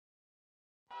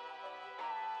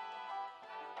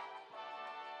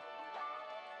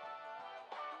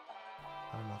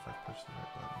I don't know if I pushed the right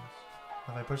buttons.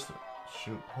 Have I pushed the...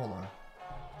 Shoot, hold on.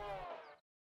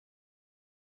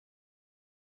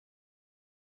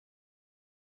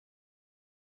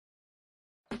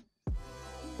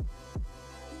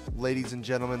 Ladies and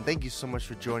gentlemen, thank you so much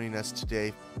for joining us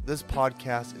today. This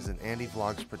podcast is an Andy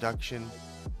Vlogs production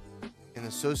in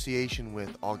association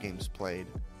with All Games Played.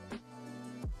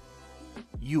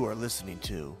 You are listening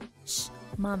to... Shh,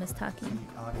 Mom is talking.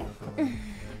 Audio going very well.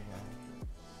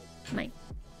 Mike.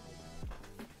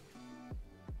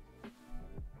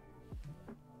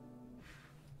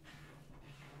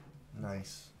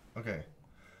 Nice. Okay.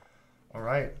 All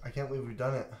right. I can't believe we've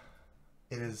done it.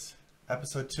 It is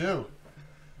episode 2.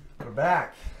 We're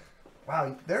back.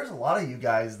 Wow, there's a lot of you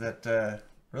guys that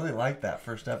really liked that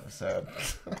first episode.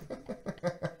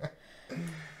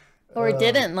 Or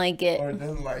didn't like it. Or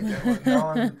didn't like it. Well, no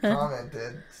one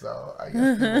commented, so I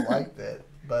guess people liked it.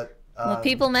 But Well,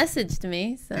 people messaged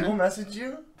me, so. people messaged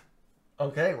you?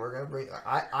 Okay, we're gonna bring.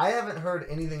 I haven't heard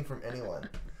anything from anyone.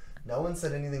 No one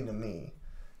said anything to me,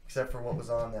 except for what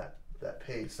was on that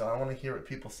page. So I want to hear what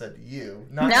people said to you.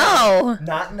 Not No. now.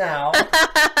 Not now.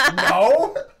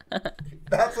 No.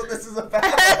 That's what this is about.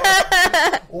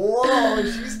 Whoa,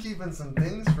 she's keeping some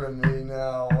things from me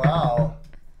now. Wow.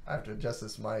 I have to adjust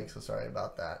this mic, so sorry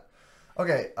about that.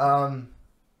 Okay.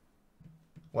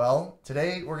 Well,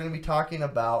 today we're going to be talking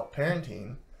about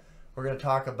parenting. We're going to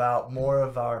talk about more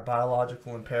of our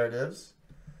biological imperatives,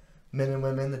 men and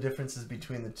women, the differences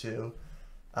between the two.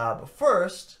 But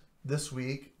first, this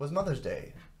week was Mother's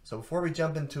Day. So before we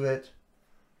jump into it,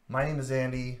 my name is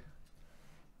Andy.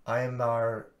 I am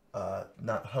our,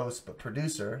 not host, but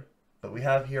producer. But we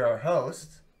have here our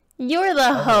host. You're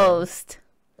the host.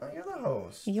 Oh, you're the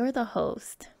host. You're the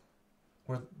host.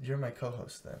 You're my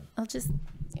co-host then. I'll just.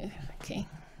 Okay.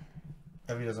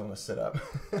 Evie doesn't want to sit up,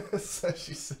 so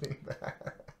she's sitting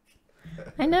back.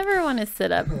 I never want to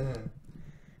sit up.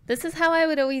 This is how I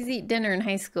would always eat dinner in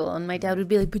high school, and my dad would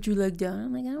be like, "Put your leg down."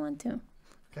 I'm like, "I don't want to."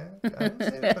 Okay, I didn't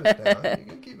say to put it down. You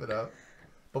can keep it up.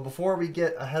 But before we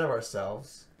get ahead of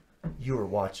ourselves, you are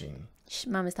watching. Shh,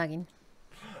 Mom is talking.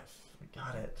 We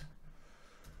got it.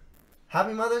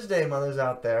 Happy Mother's Day, mothers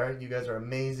out there. You guys are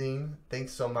amazing.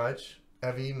 Thanks so much.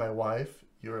 Evie, my wife,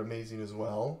 you're amazing as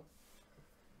well.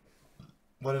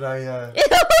 What did I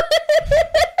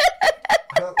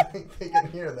don't think they can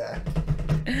hear that.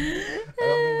 I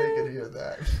don't think they can hear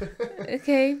that.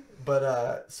 Okay.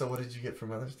 But, so what did you get for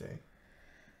Mother's Day?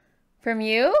 From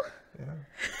you? Yeah.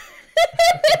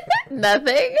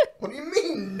 Nothing. What do you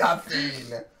mean, nothing?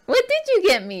 What did you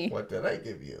get me? What did I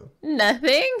give you?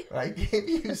 Nothing. I gave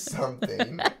you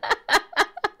something.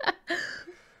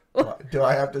 Do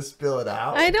I have to spill it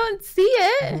out? I don't see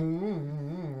it.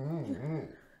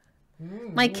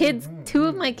 My kids, 2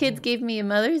 of my kids gave me a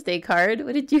Mother's Day card.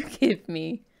 What did you give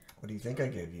me? What do you think I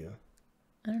gave you?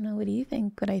 I don't know. What do you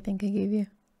think? What I think I gave you?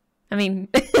 I mean,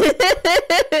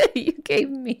 you gave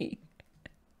me.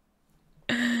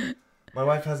 My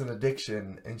wife has an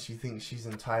addiction, and she thinks she's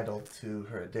entitled to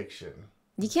her addiction.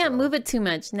 You can't move it too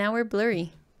much. Now we're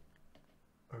blurry.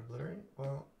 Or blurry?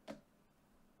 Well,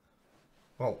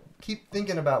 keep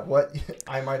thinking about what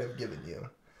I might have given you.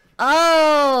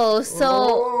 Oh,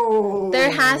 so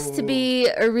there has to be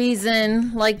a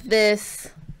reason like this.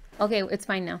 Okay, it's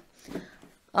fine now.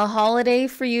 A holiday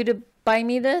for you to buy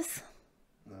me this?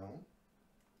 No.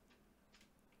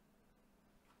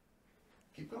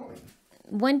 Keep going.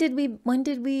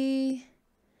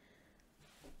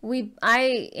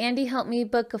 Andy helped me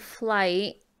book a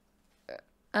flight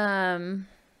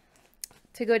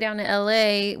to go down to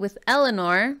LA with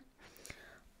Eleanor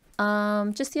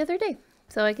just the other day.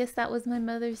 So I guess that was my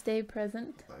Mother's Day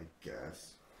present. I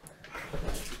guess.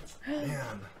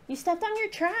 Man. You stepped on your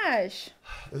trash.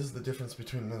 This is the difference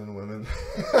between men and women.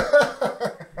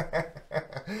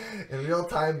 In real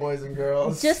time, boys and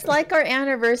girls. Just like our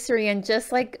anniversary and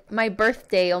just like my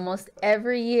birthday almost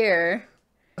every year,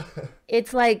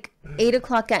 it's like 8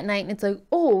 o'clock at night and it's like,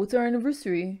 oh, it's our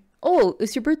anniversary. Oh,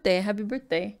 it's your birthday. Happy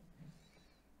birthday.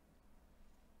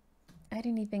 I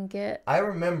didn't even get I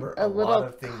remember a little lot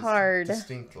of things card.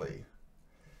 distinctly.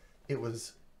 It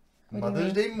was What do you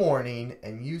Mother's mean? Day morning,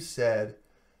 and you said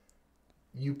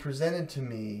you presented to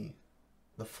me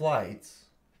the flights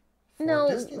for No,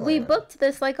 Disneyland. we booked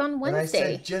this like on And I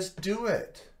Wednesday. said, just do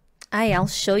it. I'll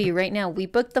show you right now. We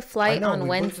booked the I flight know, on we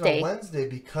Wednesday. booked it on Wednesday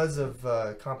because of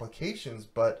complications,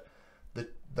 but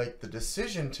the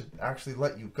decision to actually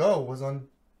let you go was on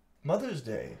Mother's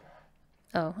Day.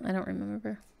 Oh, I don't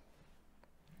remember.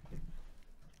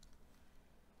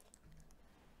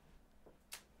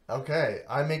 Okay,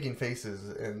 I'm making faces,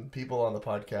 and people on the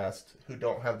podcast who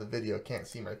don't have the video can't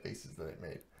see my faces that I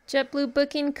made. JetBlue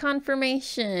booking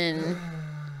confirmation.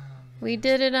 We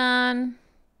did it on...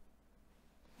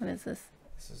 What is this?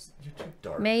 You're too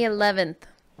dark. May 11th.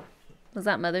 Was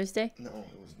that Mother's Day? No,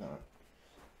 it was not.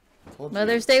 Told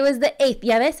Mother's Day was the 8th.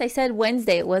 Yeah, I said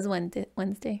Wednesday. It was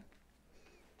Wednesday.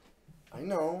 I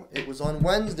know. It was on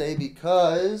Wednesday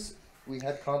because we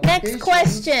had complications. Next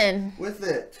question. With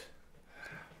it.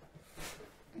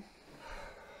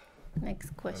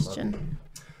 Next question.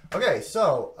 Okay,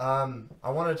 so I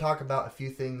want to talk about a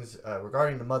few things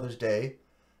regarding the Mother's Day,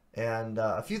 and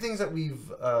a few things that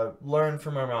we've learned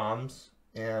from our moms,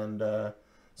 and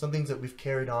some things that we've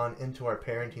carried on into our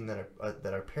parenting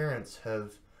that our parents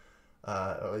have,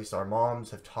 or at least our moms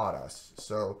have taught us.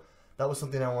 So that was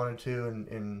something I wanted to,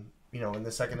 in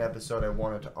the second episode, I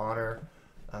wanted to honor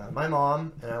my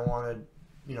mom, and I wanted,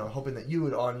 hoping that you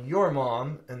would honor your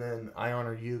mom, and then I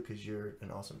honor you because you're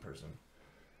an awesome person.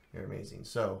 You're amazing.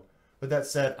 So with that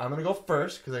said, I'm going to go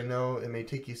first because I know it may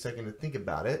take you a second to think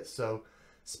about it. So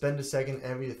spend a second,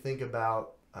 Evie, to think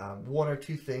about one or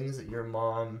two things that your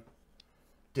mom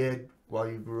did while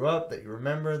you grew up that you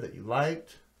remember, that you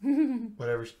liked,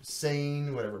 whatever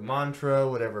saying, whatever mantra,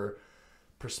 whatever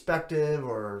perspective,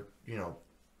 or,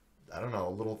 I don't know,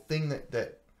 a little thing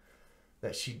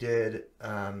that she did,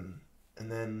 and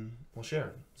then we'll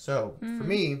share. So for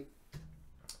me,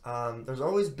 there's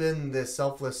always been this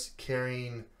selfless,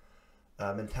 caring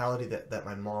mentality that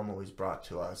my mom always brought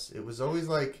to us. It was always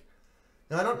like,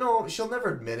 now I don't know, she'll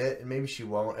never admit it, and maybe she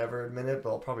won't ever admit it, but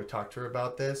I'll probably talk to her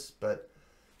about this, but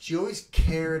she always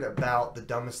cared about the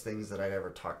dumbest things that I'd ever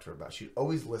talked to her about. She's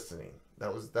always listening.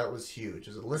 That was huge.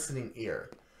 It was a listening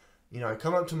ear. I'd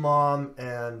come up to mom,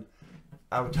 and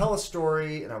I would tell a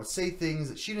story, and I would say things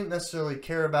that she didn't necessarily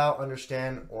care about,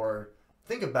 understand, or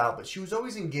think about, but she was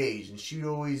always engaged, and she would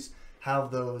always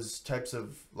have those types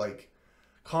of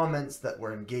comments that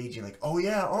were engaging, like, oh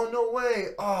yeah, oh no way,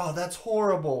 oh that's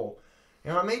horrible.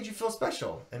 It made you feel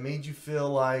special. It made you feel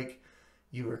like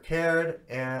you were cared,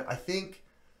 and I think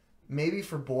maybe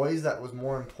for boys that was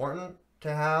more important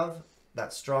to have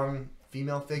that strong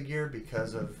female figure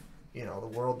because of the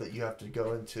world that you have to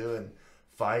go into and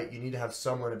fight. You need to have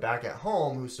someone back at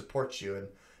home who supports you, and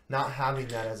not having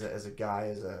that as a guy,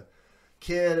 as a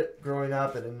kid growing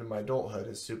up and into my adulthood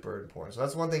is super important. So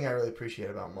that's one thing I really appreciate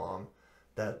about mom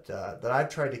that I've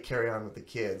tried to carry on with the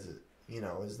kids,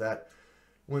 is that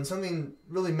when something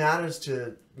really matters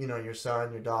to, your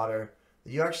son, your daughter,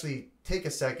 you actually take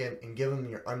a second and give them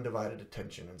your undivided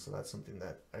attention. And so that's something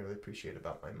that I really appreciate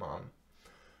about my mom.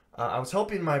 I was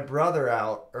helping my brother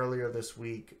out earlier this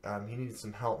week. He needed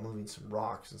some help moving some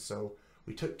rocks. And so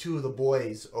we took two of the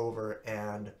boys over,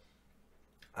 and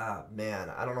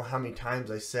man, I don't know how many times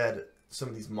I said some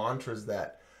of these mantras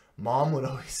that mom would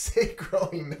always say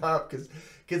growing up, because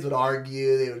kids would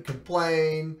argue, they would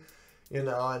complain, and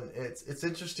it's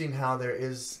interesting how there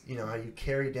is, how you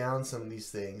carry down some of these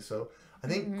things. So I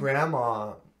think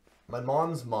grandma, my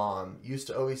mom's mom, used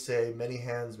to always say, many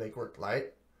hands make work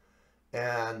light.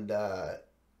 And,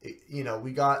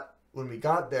 when we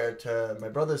got there to my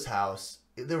brother's house,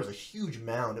 there was a huge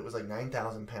mound. It was like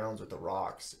 9,000 pounds worth of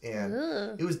rocks.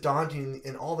 And it was daunting.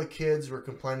 And all the kids were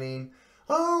complaining,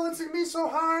 oh, it's going to be so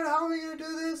hard. How are we going to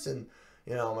do this? And,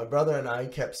 my brother and I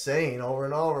kept saying over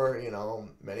and over,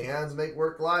 many hands make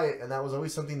work light. And that was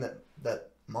always something that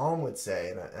mom would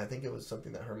say. And I think it was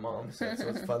something that her mom said. So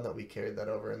it's fun that we carried that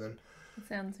over. And then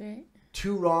Sounds right.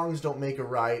 2 wrongs don't make a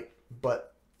right, but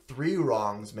 3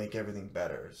 wrongs make everything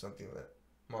better. Something that,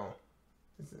 Mom,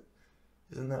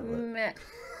 isn't that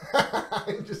what?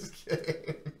 I'm just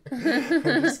kidding.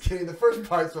 I'm just kidding. The first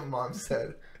part's what Mom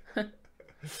said.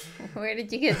 Where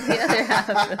did you get the other half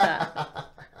of that?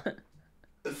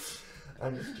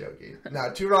 I'm just joking.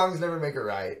 No, 2 wrongs never make a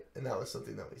right, and that was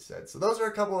something that we said. So those are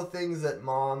a couple of things that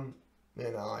Mom, I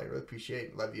really appreciate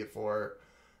and love you for,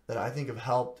 that I think have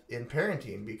helped in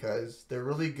parenting, because they're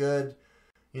really good,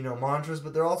 mantras,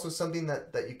 but they're also something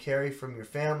that you carry from your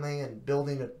family, and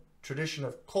building a tradition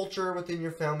of culture within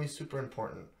your family is super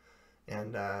important.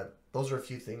 And those are a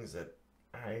few things that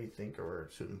I think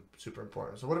are super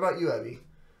important. So what about you, Evie?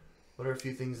 What are a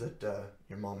few things that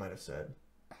your mom might have said?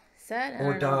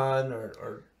 Or done,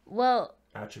 or well,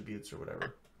 attributes or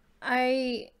whatever?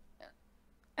 I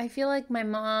feel like my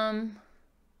mom,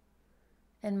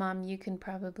 and Mom, you can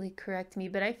probably correct me,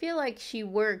 but I feel like she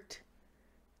worked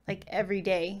like every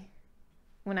day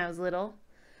when I was little,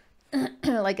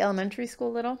 like elementary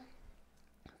school little.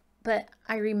 But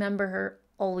I remember her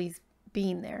always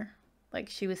being there. Like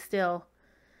she was still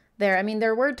there. I mean,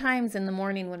 there were times in the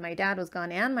morning when my dad was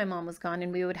gone and my mom was gone,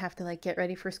 and we would have to like get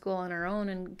ready for school on our own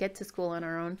and get to school on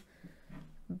our own.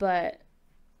 But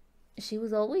she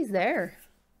was always there.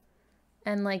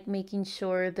 And like making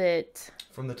sure that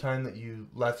From the time that you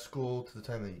left school to the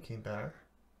time that you came back?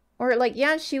 or like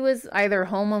yeah, she was either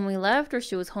home when we left or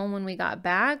she was home when we got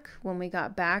back. When we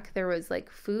got back, there was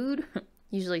like food,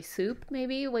 usually soup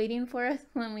maybe waiting for us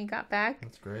when we got back.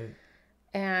 That's great.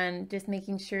 And just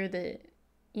making sure that,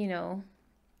 you know,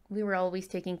 we were always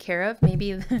taken care of.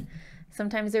 Maybe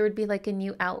sometimes there would be like a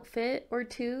new outfit or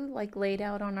two like laid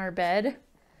out on our bed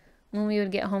when we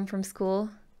would get home from school.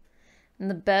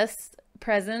 And the best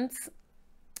presents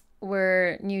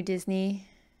were new Disney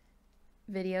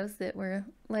videos that were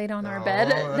laid on our bed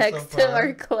that's next so to fun.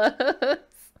 our clothes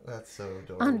That's so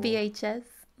adorable. on VHS.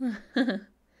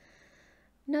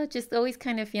 No, just always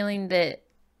kind of feeling that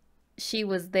she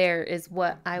was there is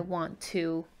what I want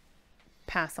to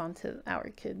pass on to our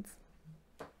kids.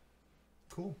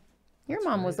 Cool. Your That's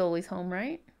mom great. was always home,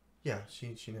 right? Yeah,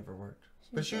 she never worked.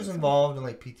 But she was involved in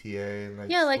like PTA and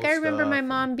like Yeah, like school I remember my stuff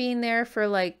mom being there for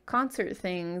like concert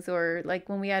things or like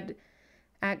when we had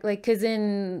like because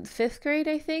in 5th grade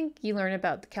I think you learn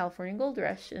about the California Gold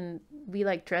Rush and we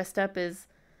like dressed up as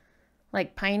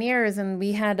like pioneers and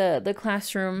we had the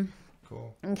classroom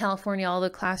Cool. in California, all the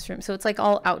classrooms, so it's like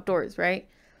all outdoors, right?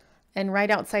 And right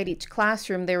outside each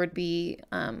classroom there would be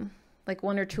like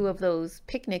 1 or 2 of those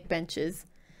picnic benches,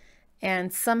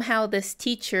 and somehow this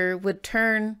teacher would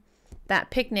turn that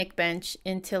picnic bench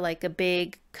into like a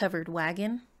big covered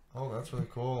wagon. Oh, that's really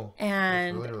cool.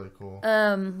 And that's really cool.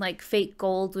 like fake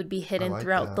gold would be hidden like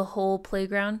throughout that. the whole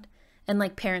playground, and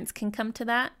like parents can come to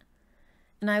that.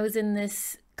 And I was in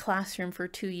this classroom for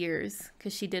 2 years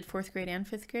because she did 4th grade and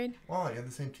 5th grade. Wow, you had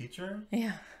the same teacher?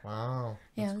 Yeah, Wow.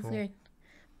 yeah, That's it was cool. weird.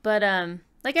 But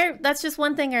like that's just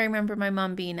one thing I remember my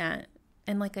mom being at,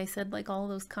 and like I said, like all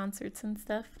those concerts and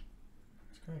stuff.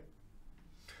 That's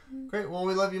great. Great. Well,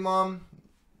 we love you, Mom.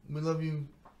 We love you,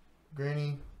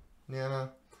 Granny,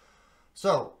 Nana.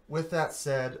 So, with that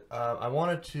said, I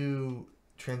wanted to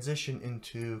transition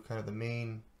into kind of the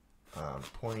main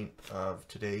point of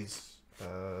today's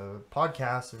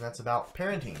podcast, and that's about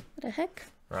parenting, What the heck?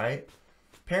 right?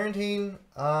 Parenting,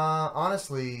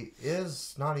 honestly,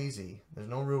 is not easy. There's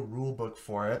no real rule book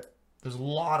for it. There's a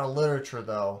lot of literature,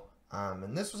 though,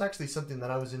 and this was actually something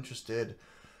that I was interested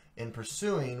in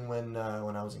pursuing when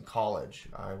I was in college.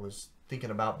 I was thinking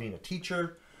about being a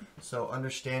teacher, so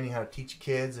understanding how to teach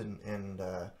kids and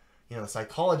you know, the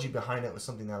psychology behind it was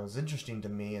something that was interesting to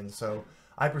me, and so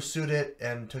I pursued it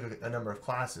and took a number of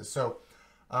classes. So,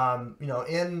 you know,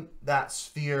 in that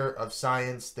sphere of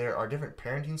science, there are different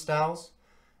parenting styles,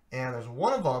 and there's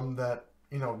one of them that,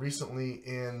 you know, recently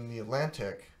in the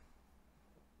Atlantic,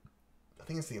 I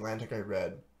think it's the Atlantic I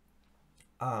read,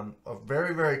 a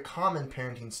very, very common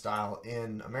parenting style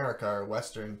in America or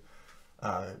Western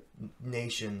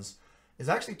nations is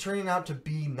actually turning out to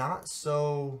be not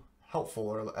so helpful,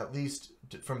 or at least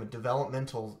from a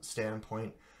developmental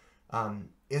standpoint,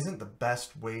 isn't the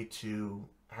best way to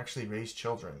actually raise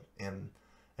children. And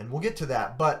we'll get to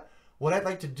that. But what I'd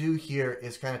like to do here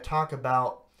is kind of talk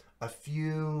about a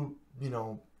few, you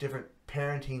know, different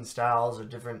parenting styles or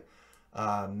different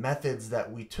methods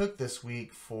that we took this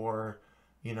week for,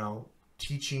 you know,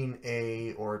 teaching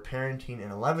or parenting an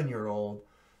 11-year-old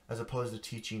as opposed to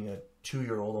teaching a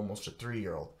 2-year-old, almost a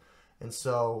 3-year-old. And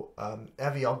so,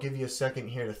 Evie, I'll give you a second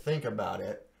here to think about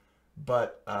it.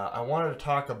 But I wanted to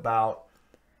talk about,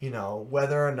 you know,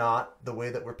 whether or not the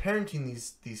way that we're parenting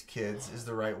these kids is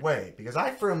the right way. Because I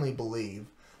firmly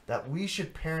believe that we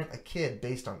should parent a kid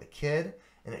based on the kid,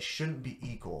 and it shouldn't be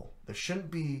equal. There shouldn't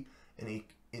be an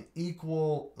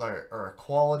equal or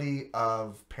equality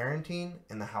of parenting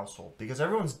in the household, because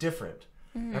everyone's different.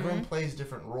 Mm-hmm. Everyone plays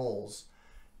different roles.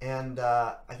 And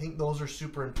I think those are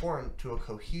super important to a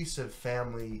cohesive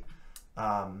family,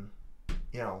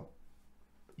 you know,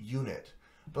 unit.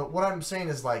 But what I'm saying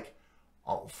is, like,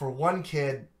 for one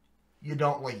kid, you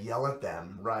don't like yell at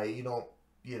them, right? You don't,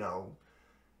 you know,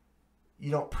 you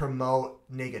don't promote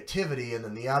negativity, and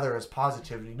then the other is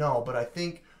positivity. No, but I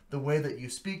think the way that you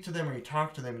speak to them or you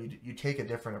talk to them, you take a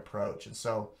different approach. And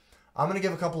so I'm going to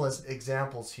give a couple of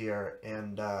examples here,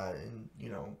 and you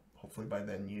know, hopefully by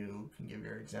then you can give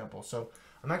your example. So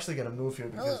I'm actually going to move here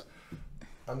because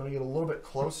I'm going to get a little bit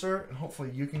closer, and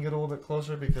hopefully you can get a little bit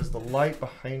closer because the light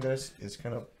behind us is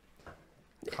kind of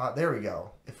caught. There we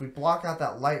go. If we block out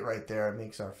that light right there, it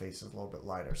makes our faces a little bit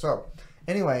lighter. So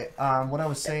anyway, what I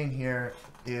was saying here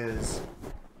is,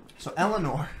 so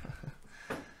Eleanor,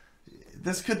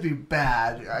 this could be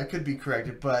bad. I could be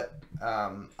corrected, but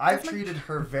I've treated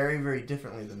her very, very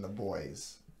differently than the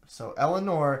boys. So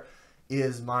Eleanor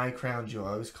is my crown jewel.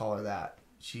 I always call her that.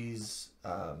 She's,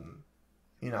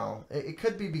 you know, it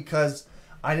could be because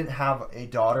I didn't have a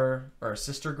daughter or a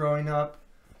sister growing up,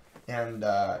 and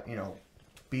you know,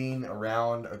 being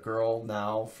around a girl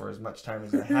now for as much time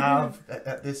as I have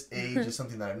at this age is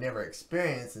something that I've never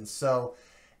experienced, and so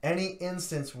any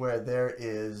instance where there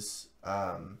is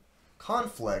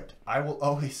conflict, I will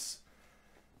always,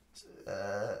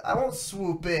 I won't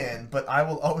swoop in, but I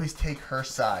will always take her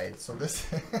side. So this,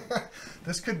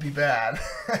 this could be bad.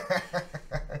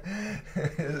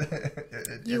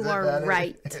 You are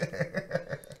right.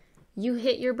 You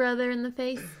hit your brother in the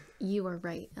face. You are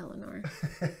right, Eleanor.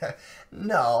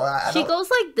 No, she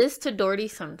goes like this to Doherty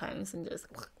sometimes and just.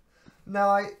 No,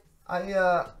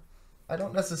 I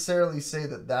don't necessarily say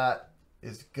that that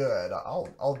is good.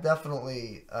 I'll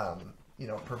definitely you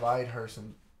know, provide her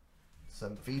some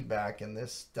feedback. And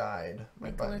this died.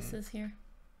 Nicholas is here.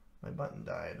 My button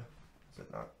died. Is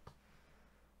it not?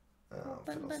 Oh,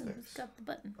 button. It's got the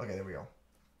button. Okay, there we go.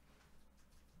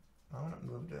 I want to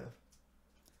move to.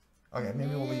 Okay, maybe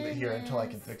we'll leave it here until I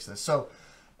can fix this. So,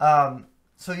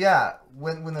 so yeah,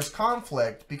 when there's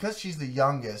conflict, because she's the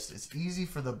youngest, it's easy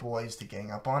for the boys to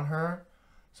gang up on her.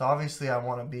 So obviously I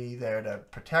want to be there to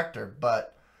protect her,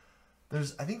 but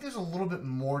I think there's a little bit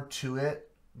more to it,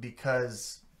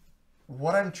 because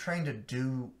what I'm trying to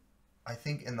do, I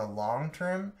think in the long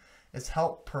term, is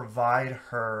help provide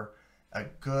her a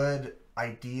good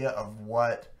idea of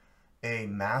what a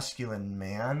masculine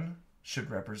man should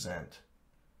represent.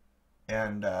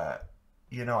 And,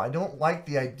 you know, I don't like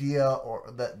the idea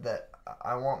or that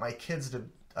I want my kids to,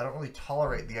 I don't really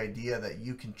tolerate the idea that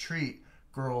you can treat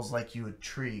girls like you would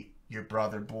treat your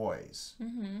brother boys.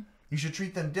 Mm-hmm. You should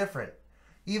treat them different.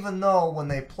 Even though when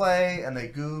they play and they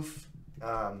goof,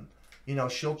 you know,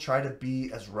 she'll try to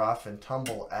be as rough and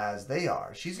tumble as they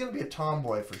are. She's going to be a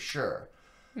tomboy for sure.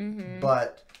 Mm-hmm.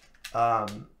 But,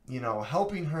 you know,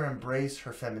 helping her embrace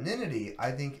her femininity,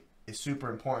 I think, is super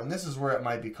important. This is where it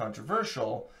might be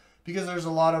controversial, because there's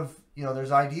a lot of, you know,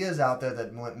 there's ideas out there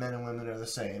that men and women are the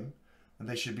same, and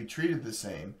they should be treated the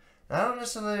same. And I don't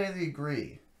necessarily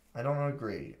agree. I don't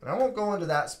agree. And I won't go into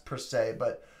that per se,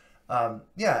 but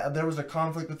yeah, there was a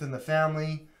conflict within the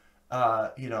family.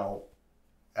 You know,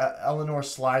 Eleanor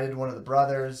slighted one of the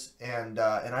brothers, and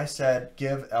I said,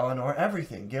 give Eleanor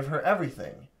everything. Give her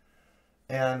everything.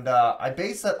 And I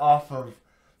base that off of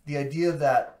the idea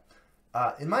that,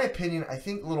 in my opinion, I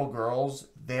think little girls,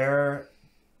 their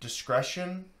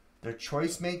discretion, their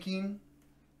choice making,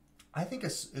 I think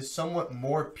is somewhat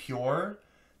more pure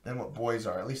than what boys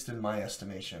are, at least in my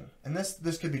estimation. And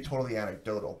this could be totally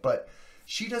anecdotal, but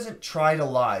she doesn't try to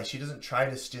lie. She doesn't try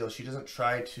to steal. She doesn't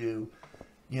try to,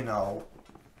 you know,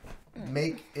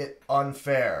 make it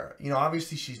unfair. You know,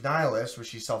 obviously she's nihilist, or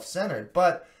she's self-centered,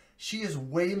 but she is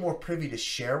way more privy to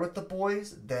share with the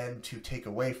boys than to take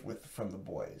away from the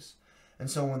boys. And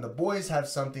so when the boys have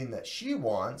something that she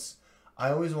wants,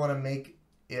 I always want to make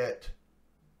it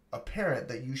apparent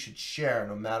that you should share,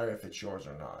 no matter if it's yours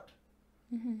or not.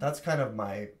 Mm-hmm. That's kind of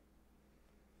my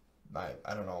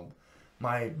I don't know,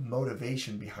 my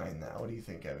motivation behind that. What do you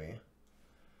think, Evie?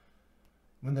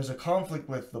 When there's a conflict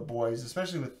with the boys,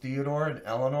 especially with Theodore and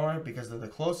Eleanor, because they're the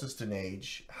closest in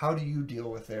age, how do you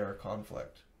deal with their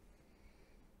conflict?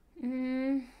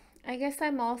 I guess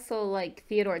I'm also like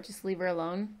Theodore, just leave her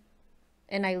alone.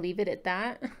 And I leave it at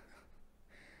that.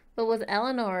 But with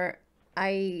Eleanor,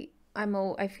 I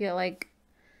feel like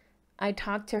I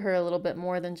talk to her a little bit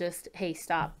more than just, hey,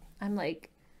 stop. I'm like,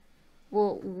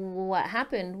 well, what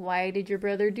happened? Why did your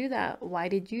brother do that? Why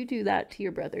did you do that to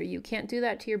your brother? You can't do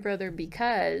that to your brother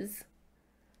because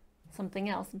something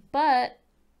else. But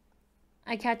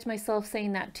I catch myself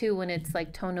saying that too when it's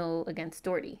like Tono against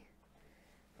Doherty.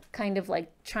 Kind of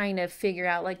like trying to figure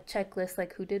out, like, checklist,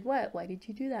 like, who did what? Why did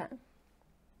you do that?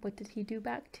 What did he do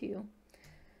back to you?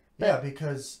 But yeah,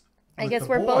 because I guess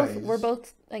we're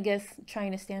both I guess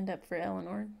trying to stand up for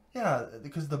Eleanor. Yeah,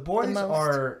 because the boys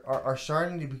are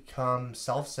starting to become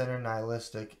self-centered,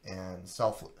 nihilistic, and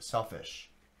selfish.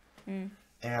 Mm.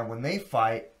 And when they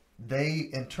fight, they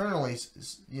internally,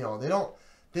 you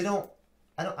know,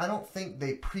 I don't think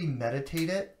they premeditate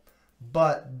it,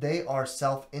 but they are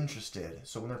self-interested.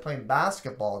 So when they're playing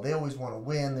basketball, they always want to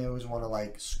win. They always want to,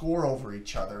 like, score over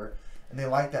each other. And they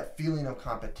like that feeling of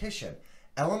competition.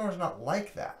 Eleanor's not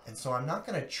like that. And so I'm not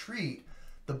going to treat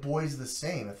the boys the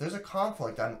same. If there's a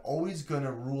conflict, I'm always going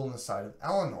to rule on the side of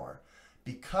Eleanor.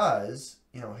 Because,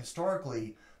 you know,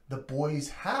 historically, the boys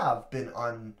have been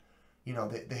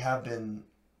they have been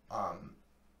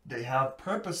they have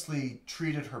purposely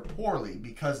treated her poorly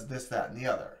because this, that, and the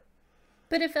other.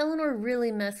 But if Eleanor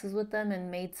really messes with them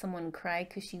and made someone cry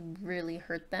because she really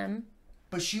hurt them.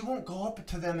 But she won't go up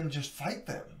to them and just fight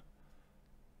them.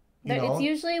 It's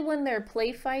usually when they're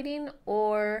play fighting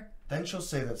or... Then she'll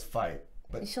say, let's fight.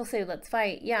 But she'll say, let's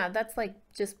fight. Yeah, that's like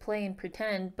just play and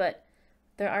pretend. But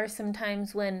there are some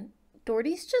times when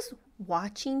Doherty's just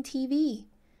watching TV.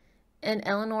 And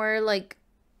Eleanor, like,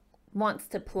 wants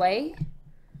to play.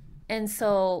 And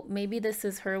so maybe this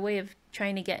is her way of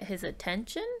trying to get his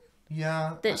attention.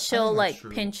 Yeah. That she'll, like,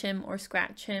 pinch him or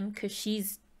scratch him because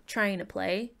she's trying to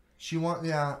play.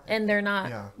 Yeah. And they're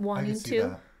not wanting to.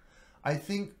 That. I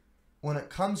think when it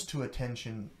comes to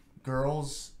attention,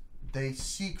 girls, they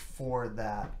seek for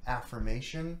that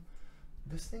affirmation.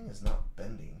 This thing is not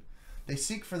bending. They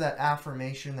seek for that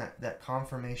affirmation, that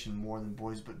confirmation more than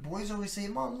boys. But boys always say,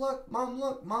 Mom, look, Mom,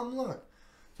 look, Mom, look.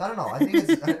 So I don't know. I think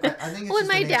it's I think it's when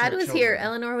my dad was here,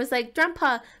 Eleanor was like,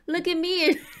 Grandpa, look at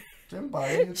me.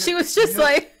 She was just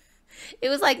like, it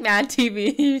was like Mad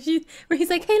TV. Where he's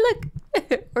like, hey, look.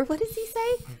 Or what does he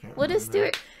say? What does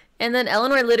Stuart? And then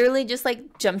Eleanor literally just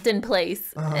like jumped in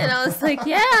place. And I was like,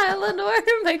 yeah, Eleanor.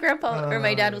 My grandpa or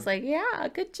my dad was like, yeah,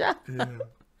 good job. Yeah.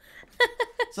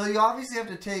 So you obviously have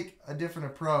to take a different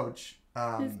approach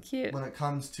when it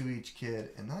comes to each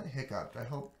kid. And that hiccuped. I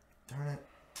hope, darn it.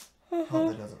 I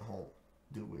hope that doesn't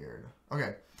do weird.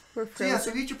 Okay.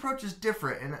 So each approach is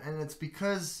different. And it's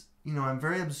because, I'm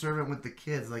very observant with the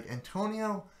kids. Like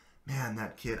Antonio, man,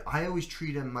 that kid, I always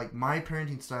treat him like my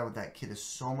parenting style with that kid is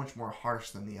so much more harsh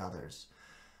than the others.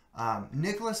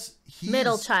 Nicholas, he's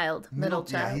middle child.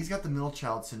 Yeah, he's got the middle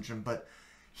child syndrome, but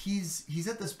he's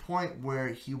at this point where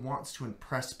he wants to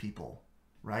impress people,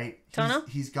 right? Tono?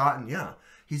 He's gotten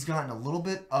a little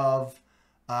bit of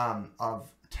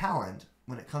talent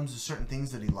when it comes to certain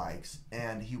things that he likes,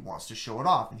 and he wants to show it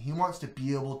off, and he wants to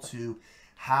be able to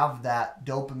have that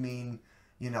dopamine,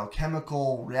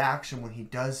 chemical reaction when he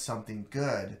does something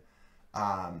good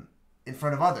in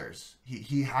front of others.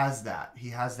 He has that. He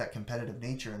has that competitive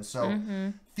nature. And so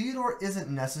Theodore isn't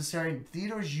necessary.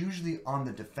 Theodore's usually on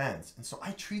the defense. And so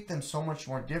I treat them so much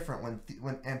more different.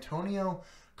 When Antonio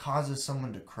causes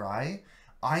someone to cry,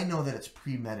 I know that it's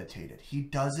premeditated. He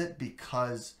does it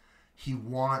because he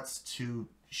wants to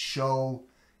show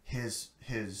his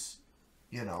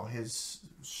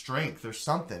strength or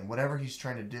something, whatever he's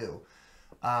trying to do.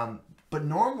 But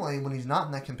normally when he's not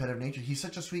in that competitive nature, he's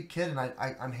such a sweet kid, and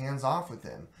I'm hands off with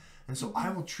him. And so I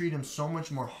will treat him so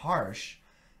much more harsh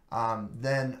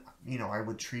than, I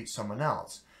would treat someone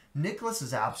else. Nicholas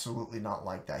is absolutely not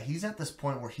like that. He's at this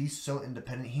point where he's so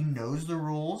independent. He knows the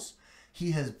rules.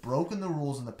 He has broken the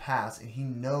rules in the past, and he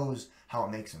knows how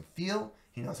it makes him feel.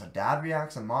 He knows how dad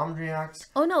reacts and mom reacts.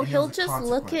 Oh, no, he'll just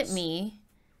look at me.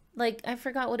 Like, I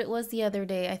forgot what it was the other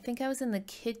day. I think I was in the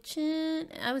kitchen.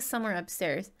 I was somewhere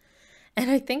upstairs.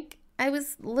 And I think I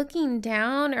was looking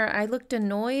down, or I looked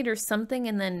annoyed or something.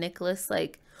 And then Nicholas,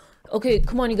 like, okay,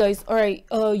 come on, you guys. All right,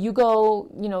 you go,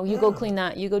 go clean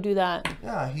that. You go do that.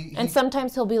 Yeah. And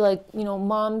sometimes he'll be like,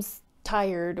 Mom's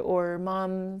tired or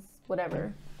Mom's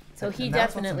whatever. So he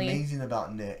definitely. That's what's amazing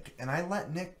about Nick. And I let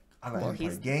him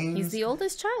play games. He's the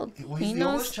oldest child. Well, he's the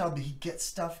oldest child, but he gets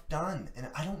stuff done. And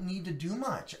I don't need to do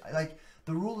much.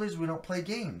 The rule is we don't play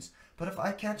games. But if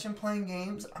I catch him playing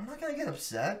games, I'm not going to get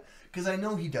upset. Because I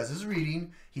know he does his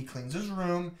reading. He cleans his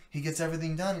room. He gets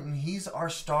everything done. And he's our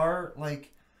star,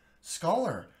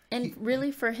 scholar. And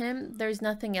really, for him, there's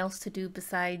nothing else to do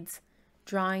besides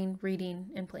drawing,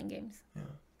 reading, and playing games. Yeah.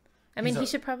 I mean, he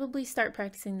should probably start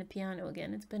practicing the piano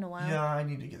again. It's been a while. Yeah, I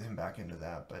need to get him back into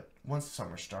that. But once the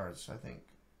summer starts, I think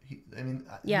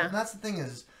that's the thing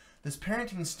is this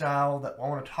parenting style that I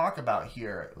want to talk about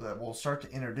here that we'll start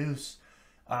to introduce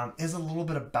is a little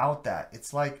bit about that.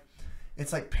 It's like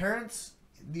parents.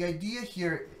 The idea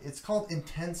here, it's called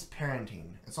intense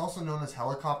parenting. It's also known as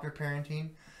helicopter parenting,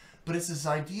 but it's this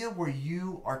idea where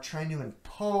you are trying to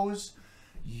impose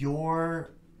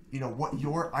what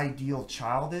your ideal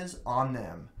child is on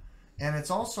them. And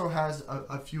it also has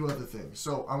a few other things.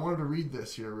 So I wanted to read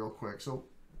this here real quick. So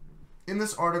in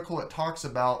this article, it talks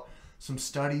about some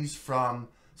studies from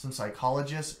some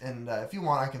psychologists. And if you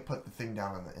want, I can put the thing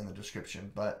down in the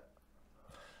description. But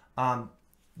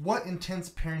what intense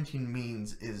parenting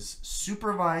means is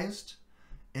supervised,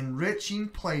 enriching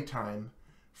playtime,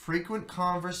 frequent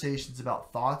conversations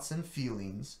about thoughts and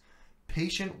feelings,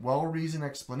 patient, well-reasoned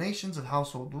explanations of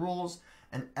household rules,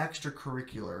 and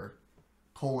extracurricular,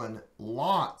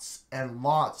 lots and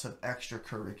lots of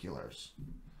extracurriculars.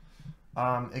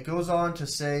 It goes on to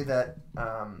say that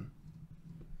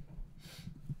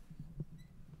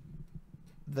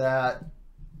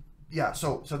yeah,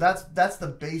 so that's the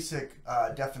basic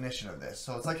definition of this.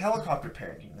 So it's like helicopter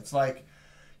parenting. It's like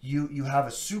you have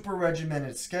a super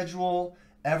regimented schedule.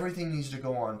 Everything needs to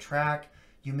go on track.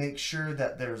 You make sure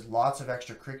that there's lots of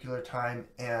extracurricular time,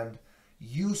 and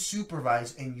you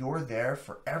supervise, and you're there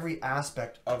for every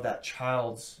aspect of that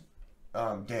child's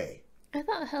day. I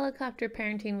thought helicopter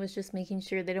parenting was just making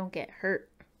sure they don't get hurt.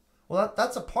 Well,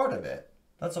 that's a part of it.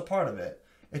 That's a part of it.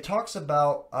 It talks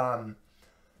about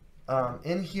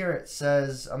in here. It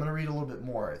says, I'm going to read a little bit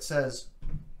more. It says,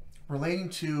 relating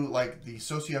to like the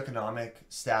socioeconomic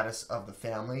status of the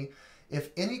family,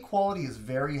 if inequality is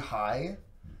very high,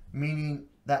 meaning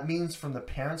that means from the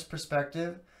parents'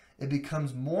 perspective, it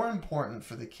becomes more important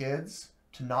for the kids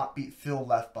to not feel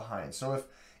left behind. So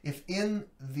if in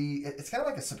the, it's kind of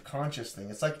like a subconscious thing.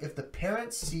 It's like if the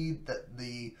parents see that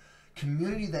the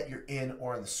community that you're in,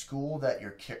 or in the school that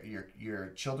your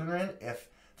children are in, if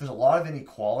there's a lot of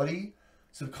inequality,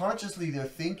 subconsciously they're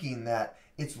thinking that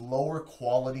it's lower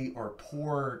quality or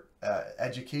poor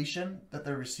education that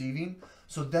they're receiving.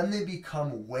 So then they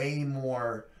become way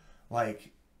more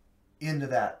like into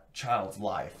that child's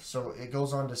life. So it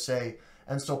goes on to say,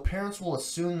 and so parents will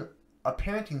assume a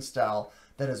parenting style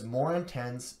that is more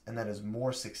intense and that is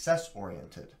more success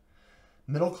oriented.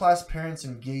 Middle class parents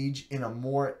engage in a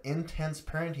more intense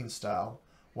parenting style,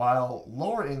 while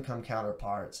lower income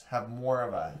counterparts have more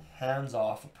of a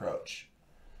hands-off approach.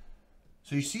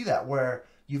 So you see that where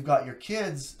you've got your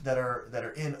kids that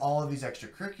are in all of these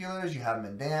extracurriculars. You have them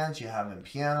in dance, you have them in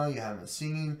piano, you have them in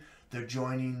singing. They're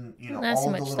joining, Not all so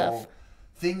the much little stuff.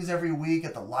 things every week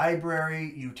at the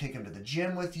library. You take them to the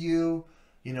gym with you.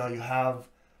 You have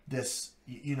this,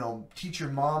 teacher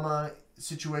mama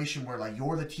situation where like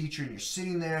you're the teacher and you're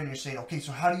sitting there and you're saying, okay,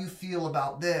 so how do you feel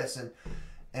about this?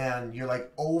 And you're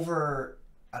like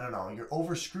you're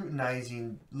over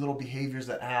scrutinizing little behaviors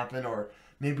that happen, or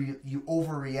maybe you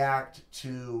overreact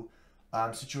to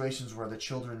situations where the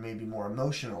children may be more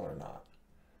emotional or not.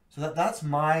 So that's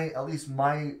at least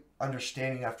my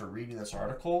understanding after reading this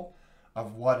article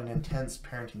of what an intense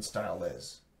parenting style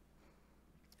is.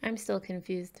 I'm still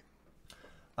confused.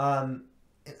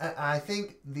 I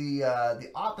think the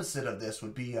opposite of this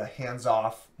would be a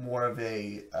hands-off, more of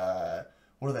a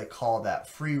what do they call that?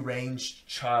 Free-range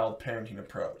child parenting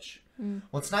approach.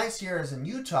 What's nice here is in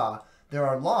Utah there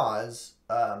are laws,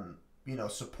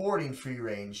 supporting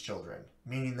free-range children,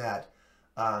 meaning that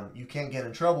you can't get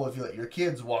in trouble if you let your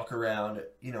kids walk around,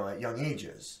 at young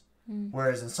ages.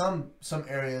 Whereas in some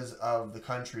areas of the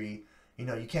country,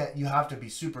 you have to be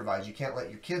supervised. You can't let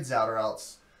your kids out, or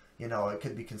else, it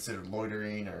could be considered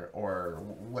loitering or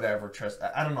whatever.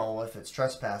 I don't know if it's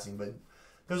trespassing, but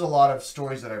there's a lot of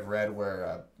stories that I've read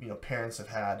where, parents have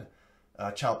had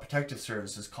Child Protective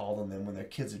Services called on them when their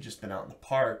kids have just been out in the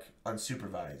park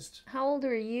unsupervised. How old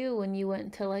were you when you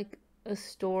went to like a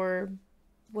store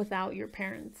without your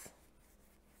parents?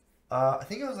 I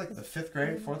think it was like the 5th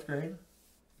grade, 4th grade.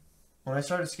 When I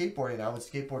started skateboarding, I would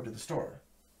skateboard to the store.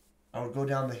 I would go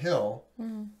down the hill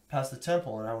past the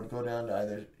temple, and I would go down to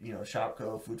either,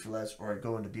 Shopko, Food for Less, or I'd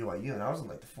go into BYU, and I was in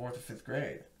like the 4th or 5th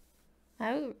grade.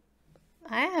 I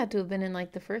had to have been in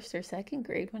like the 1st or 2nd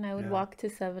grade when I would Yeah. walk to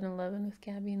 7-Eleven with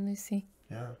Gabby and Lucy.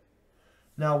 Yeah.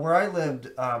 Now, where I lived,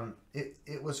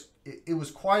 it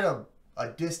was quite a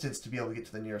distance to be able to get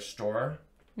to the nearest store.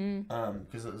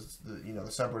 Because it was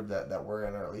the suburb that we're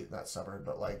in, or at least not suburb,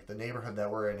 but like the neighborhood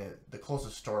that we're in, the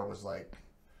closest store was like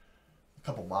a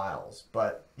couple miles.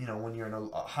 But when you're in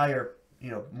a higher,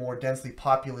 more densely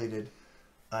populated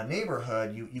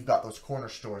neighborhood, you've got those corner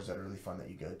stores that are really fun that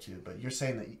you go to. But you're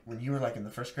saying that when you were like in the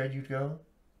 1st grade, you'd go?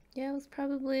 Yeah, it was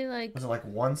probably like... Was it like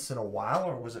once in a while,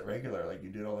 or was it regular? Like you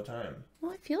do it all the time?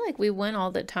 Well, I feel like we went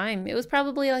all the time. It was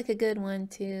probably like a good 1,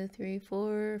 2, 3,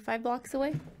 4, 5 blocks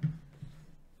away.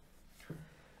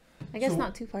 I guess So-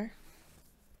 not too far.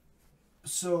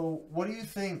 So, what do you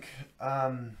think?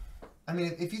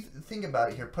 If you think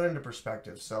about it here, put it into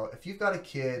perspective. So, if you've got a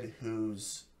kid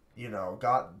who's,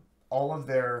 got all of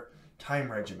their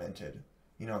time regimented,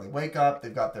 they wake up,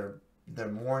 they've got their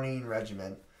morning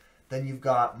regiment. Then you've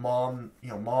got mom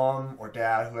or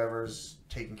dad, whoever's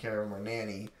taking care of them, or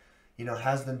nanny,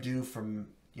 has them do from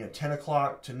 10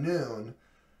 o'clock to noon,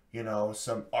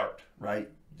 some art, right?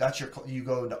 You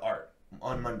go into art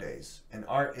on Mondays, and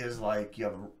art is like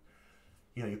you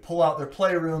pull out their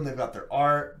playroom, they've got their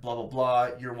art, blah blah blah.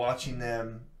 You're watching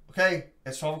them. Okay,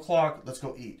 it's 12 o'clock. Let's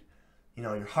go eat.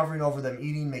 You're hovering over them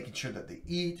eating, making sure that they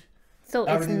eat. So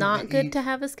it's Everything that not they good eat. to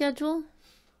have a schedule?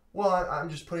 Well, I'm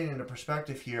just putting into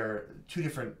perspective here 2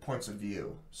 different points of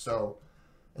view. So,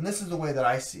 and this is the way that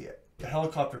I see it. The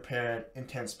helicopter parent,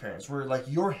 intense parents, where like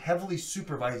you're heavily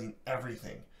supervising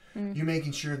everything. You're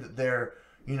making sure that they're,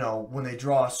 when they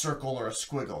draw a circle or a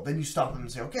squiggle, then you stop them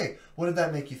and say, okay, what did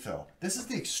that make you feel? This is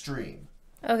the extreme.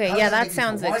 Okay, How yeah, does that make you feel?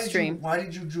 sounds extreme. Why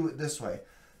did you do it this way?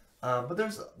 But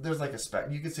there's like a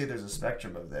you could say there's a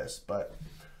spectrum of this, but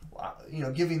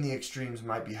giving the extremes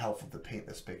might be helpful to paint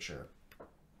this picture.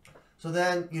 So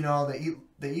then,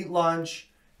 they eat lunch.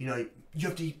 You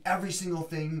have to eat every single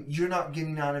thing. You're not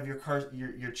getting out of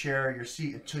your chair, your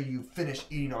seat until you finish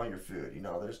eating all your food.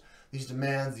 There's these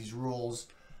demands, these rules.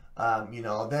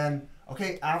 Then,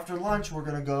 okay, after lunch, we're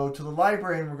going to go to the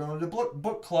library and we're going to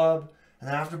book club. And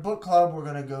then after book club, we're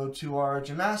going to go to our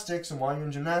gymnastics. And while you're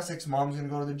in gymnastics, mom's going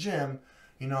to go to the gym.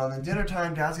 And then dinner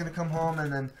time, dad's going to come home.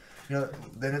 And then,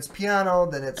 then it's piano,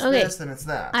 then it's this, then it's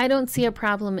that. I don't see a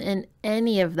problem in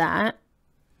any of that.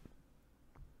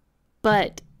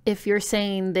 But if you're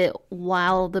saying that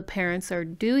while the parents are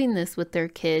doing this with their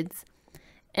kids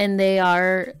and they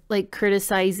are like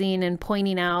criticizing and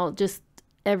pointing out just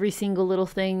every single little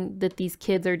thing that these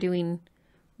kids are doing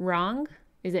wrong,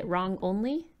 is it wrong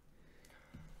only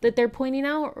that they're pointing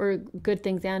out, or good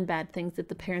things and bad things that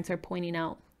the parents are pointing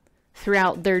out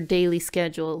throughout their daily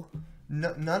schedule?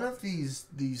 None of these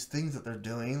things that they're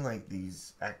doing, like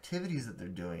these activities that they're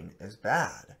doing, is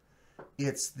bad.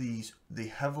 It's the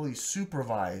heavily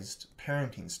supervised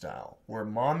parenting style where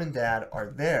mom and dad are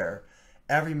there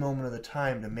every moment of the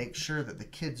time to make sure that the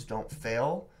kids don't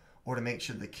fail or to make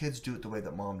sure the kids do it the way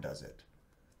that mom does it.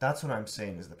 That's what I'm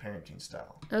saying is the parenting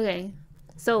style. Okay.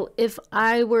 So if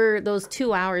I were those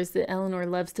 2 hours that Eleanor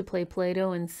loves to play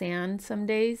Play-Doh and sand some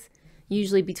days,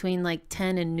 usually between like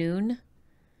 10 and noon,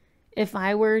 if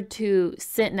I were to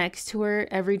sit next to her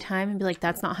every time and be like,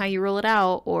 that's not how you roll it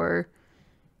out, or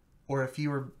if you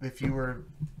were,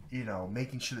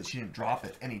 making sure that she didn't drop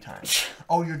it anytime.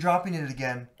 Oh, you're dropping it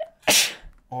again.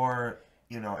 Or,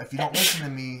 if you don't listen to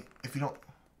me,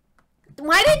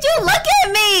 Why did you look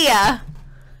at me?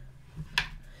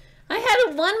 I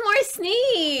had one more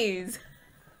sneeze.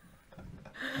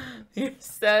 You're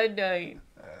so annoying.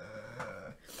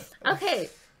 Okay.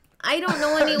 I don't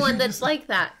know anyone that's like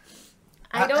that.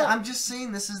 I'm just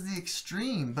saying this is the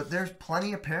extreme, but there's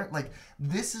plenty of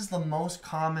this is the most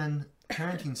common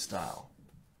parenting style.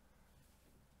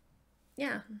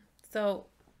 Yeah. So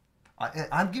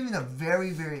I'm giving a very,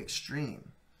 very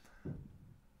extreme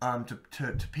to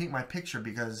paint my picture,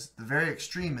 because the very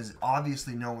extreme is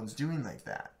obviously no one's doing like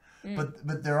that.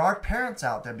 But there are parents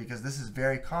out there, because this is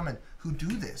very common, who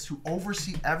do this, who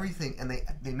oversee everything, and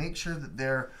they make sure that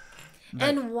they're...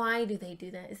 And why do they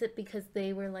do that? Is it because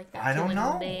they were like that? I don't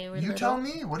know. You little? Tell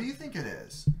me. What do you think it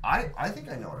is? I think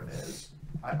I know what it is.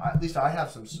 At least I have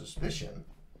some suspicion.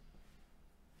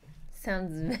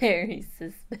 Sounds very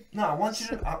suspicious. No, I want you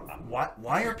to...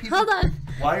 why are people... Hold on.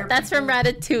 That's people... from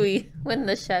Ratatouille, when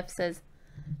the chef says...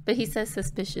 But he says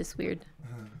suspicious weird.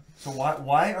 So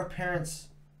why are parents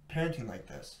parenting like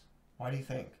this? Why do you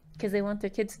think? Because they want their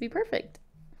kids to be perfect.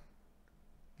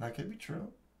 That could be true.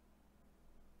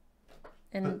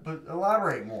 And but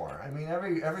elaborate more. I mean,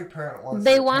 every parent wants.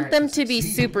 They want them to be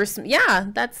super. Yeah,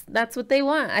 that's what they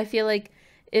want. I feel like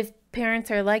if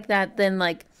parents are like that, then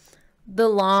like the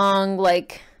long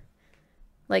like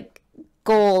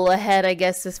goal ahead, I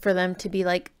guess, is for them to be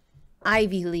like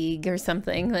Ivy League or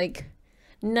something, like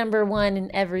 #1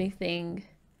 in everything.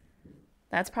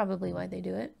 That's probably why they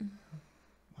do it.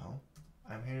 Well,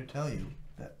 I'm here to tell you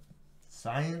that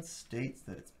science states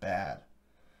that it's bad.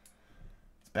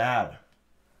 It's bad.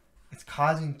 It's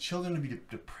causing children to be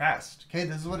depressed. Okay,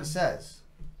 this is what it says.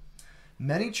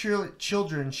 Many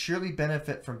children surely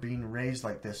benefit from being raised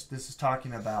like this. This is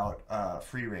talking about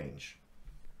free range.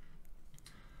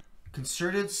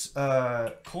 Concerted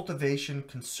cultivation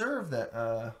conserve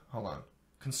that.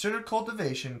 Concerted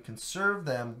cultivation can serve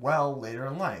them well later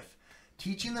in life,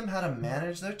 teaching them how to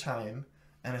manage their time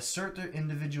and assert their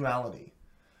individuality.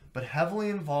 But heavily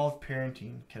involved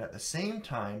parenting can at the same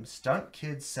time stunt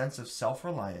kids' sense of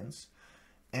self-reliance,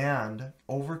 and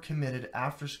overcommitted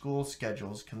after-school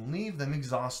schedules can leave them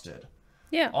exhausted.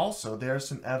 Yeah. Also, there is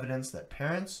some evidence that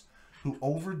parents who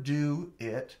overdo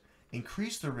it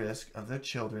increase the risk of their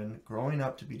children growing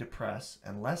up to be depressed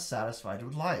and less satisfied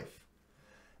with life.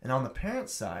 And on the parent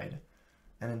side,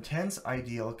 an intense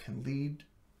ideal can lead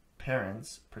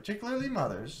parents, particularly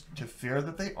mothers, to fear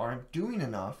that they aren't doing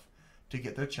enough to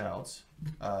get their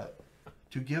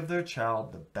to give their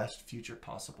child the best future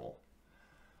possible.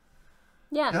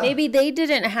 Yeah, maybe they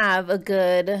didn't have a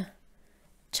good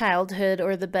childhood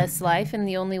or the best life, and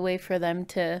the only way for them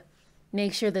to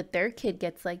make sure that their kid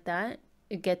gets that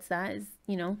is,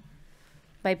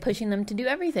 by pushing them to do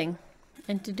everything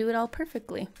and to do it all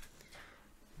perfectly.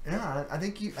 Yeah, I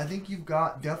think you've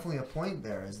got definitely a point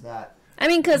there. Is that I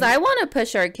mean, because I want to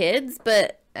push our kids,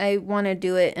 but I want to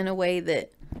do it in a way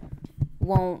that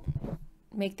won't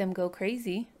make them go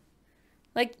crazy.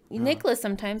 Like Nicholas,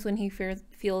 sometimes when he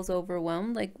feels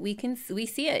overwhelmed, like we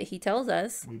see it. He tells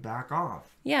us. we back off?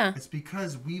 Yeah. It's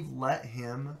because we've let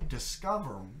him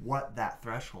discover what that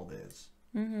threshold is.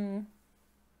 Mm-hmm.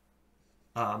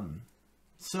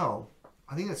 So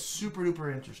I think that's super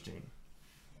duper interesting.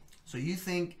 So you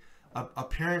think a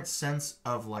parent's sense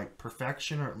of like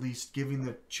perfection, or at least giving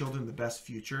the children the best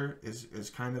future, is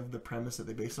kind of the premise that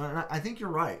they base on. And I think you're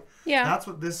right. Yeah. That's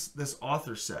what this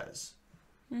author says,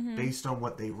 based on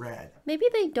what they read. Maybe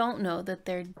they don't know that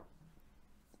they're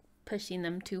pushing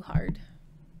them too hard.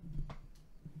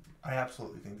 I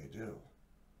absolutely think they do.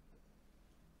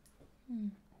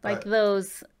 Like But-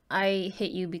 those "I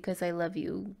hit you because I love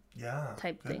you" Yeah.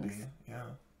 type could things. Be, yeah.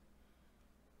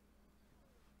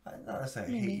 I'm not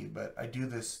necessarily hate you, but I do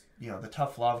this, the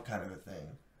tough love kind of a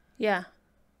thing. Yeah.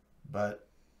 But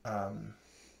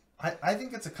I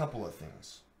think it's a couple of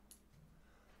things.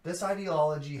 This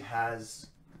ideology has,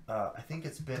 I think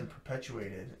it's been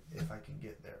perpetuated, if I can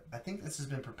get there. I think this has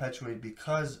been perpetuated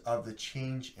because of the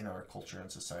change in our culture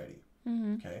and society.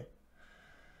 Okay?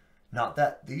 Not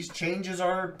that these changes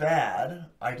are bad.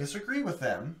 I disagree with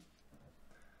them.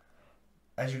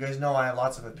 As you guys know, I have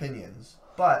lots of opinions.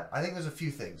 But I think there's a few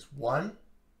things. One,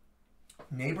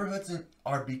 neighborhoods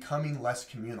are becoming less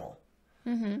communal.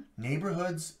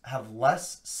 Neighborhoods have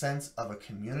less sense of a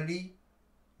community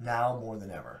now more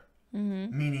than ever.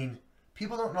 Meaning,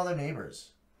 people don't know their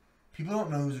neighbors. People don't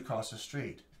know who's across the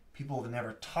street. People have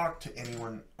never talked to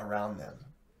anyone around them.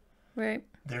 Right.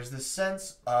 There's this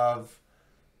sense of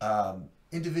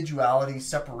individuality,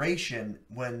 separation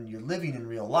when you're living in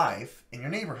real life in your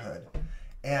neighborhood.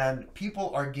 And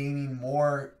people are gaining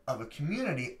more of a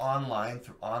community online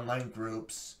through online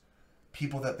groups,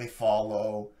 people that they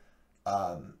follow,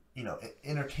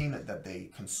 entertainment that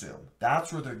they consume.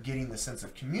 That's where they're getting the sense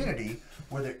of community,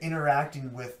 where they're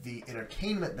interacting with the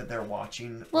entertainment that they're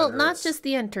watching. Well, not just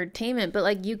the entertainment, but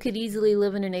like you could easily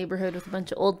live in a neighborhood with a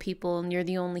bunch of old people and you're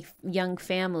the only young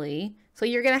family. So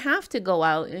you're going to have to go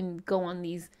out and go on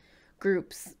these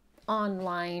groups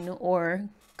online or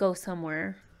go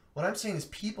somewhere. What I'm saying is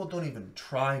people don't even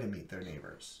try to meet their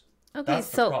neighbors. Okay, That's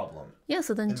the problem. Yeah,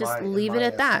 so then in just my- in leave it my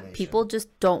at that. estimation. People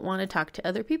just don't want to talk to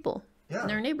other people. Yeah.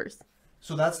 Their neighbors.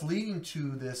 So that's leading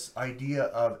to this idea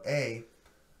of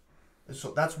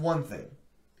so that's one thing.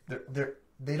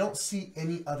 They don't see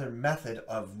any other method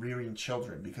of rearing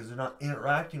children because they're not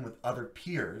interacting with other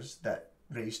peers that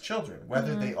raise children,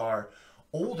 whether they are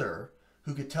older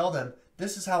who could tell them,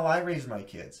 this is how I raise my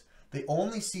kids. They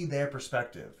only see their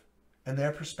perspective, and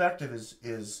their perspective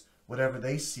is whatever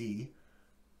they see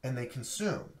and they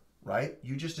consume, right?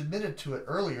 You just admitted to it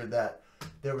earlier that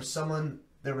there was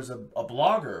a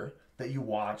blogger that you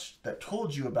watched that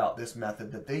told you about this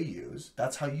method that they use.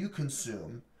 That's how you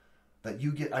consume, that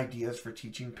you get ideas for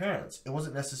teaching parents. It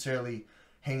wasn't necessarily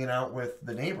hanging out with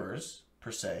the neighbors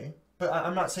per se, but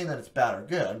I'm not saying that it's bad or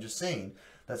good. I'm just saying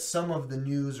that some of the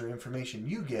news or information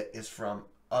you get is from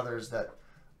others that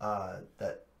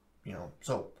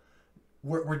so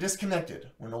we're disconnected.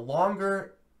 We're no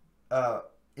longer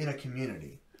in a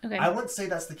community. Okay. I wouldn't say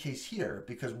that's the case here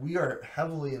because we are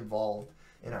heavily involved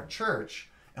in our church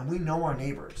and we know our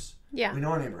neighbors. Yeah. We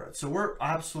know our neighborhood. So we're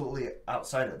absolutely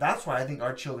outside of it. That's why I think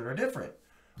our children are different.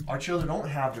 Our children don't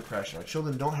have depression. Our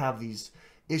children don't have these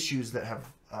issues that have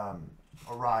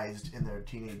arisen in their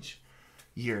teenage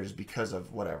years because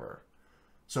of whatever.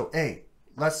 So,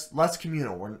 less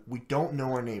communal. We don't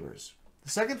know our neighbors. The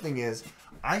second thing is,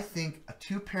 I think a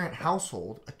two-parent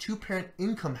household, a two-parent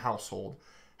income household,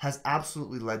 has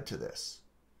absolutely led to this.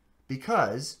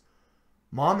 Because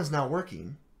mom is now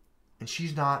working, and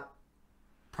she's not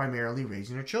primarily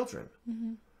raising her children.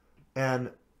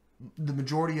 And the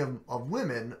majority of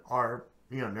women are,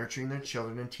 nurturing their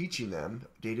children and teaching them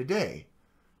day to day,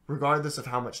 regardless of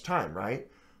how much time, right?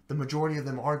 The majority of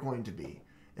them are going to be.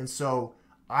 And so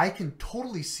I can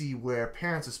totally see where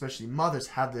parents, especially mothers,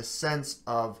 have this sense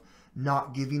of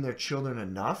not giving their children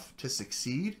enough to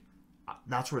succeed.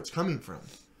 That's where it's coming from.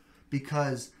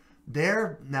 Because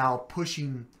they're now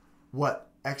pushing what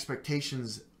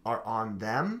expectations are on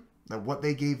them, like what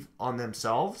they gave on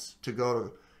themselves to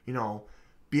go,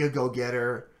 be a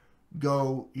go-getter,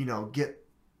 go, get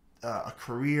a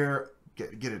career,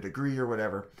 get a degree or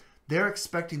whatever. They're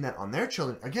expecting that on their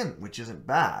children, again, which isn't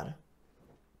bad.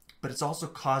 But it's also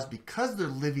caused because they're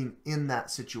living in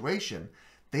that situation,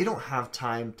 they don't have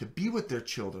time to be with their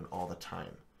children all the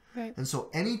time. Right. And so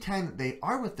anytime that they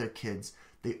are with their kids,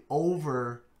 they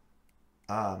over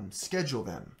schedule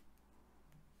them.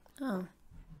 Oh.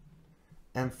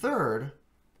 And third,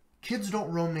 kids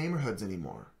don't roam neighborhoods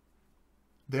anymore.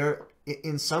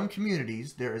 In some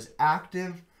communities, there is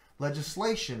active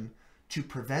legislation to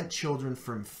prevent children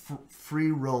from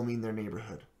free roaming their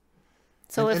neighborhood.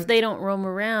 So if they don't roam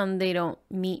around, they don't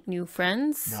meet new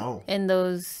friends? No. And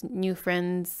those new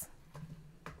friends,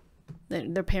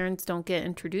 their parents don't get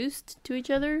introduced to each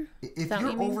other? If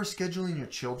you're overscheduling your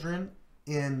children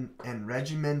in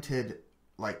regimented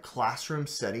like classroom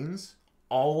settings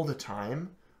all the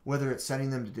time, whether it's sending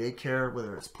them to daycare,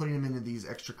 whether it's putting them into these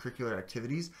extracurricular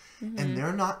activities, and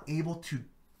they're not able to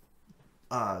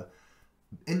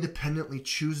independently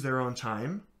choose their own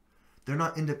time,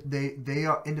 they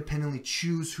are independently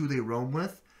choose who they roam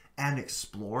with and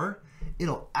explore,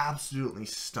 it'll absolutely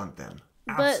stunt them.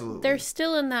 Absolutely. But they're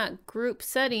still in that group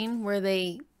setting where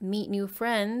they meet new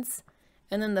friends,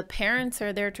 and then the parents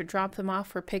are there to drop them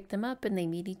off or pick them up, and they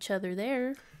meet each other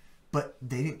there. But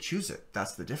they didn't choose it.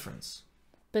 That's the difference.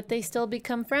 But they still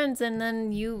become friends, and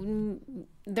then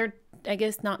they're, I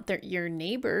guess, not your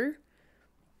neighbor,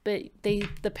 but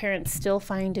the parents still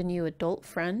find a new adult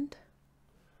friend.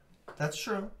 That's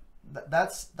true.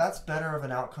 That's better of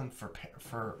an outcome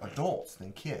for adults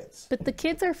than kids. But the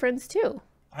kids are friends too.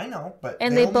 I know, but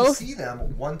and they they only both see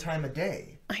them one time a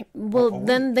day.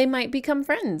 Then they might become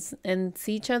friends and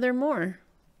see each other more.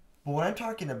 But what I'm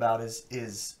talking about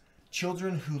is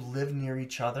children who live near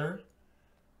each other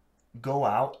go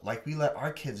out like we let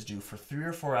our kids do for 3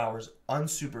 or 4 hours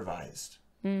unsupervised.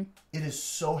 It is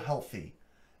so healthy.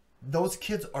 Those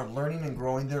kids are learning and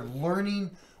growing. They're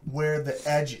learning where the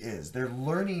edge is. They're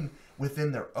learning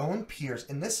within their own peers.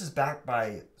 And this is backed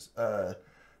by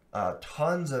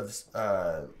tons of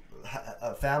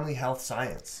family health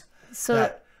science. So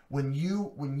that when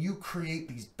you create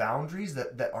these boundaries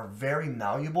that are very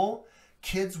malleable,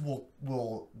 kids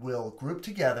will group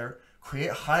together,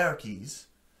 create hierarchies,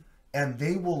 and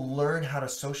they will learn how to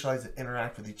socialize and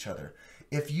interact with each other.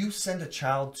 If you send a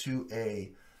child to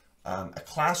a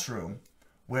classroom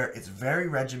where it's very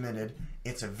regimented,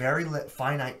 it's a very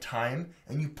finite time,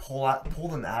 and you pull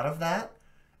them out of that,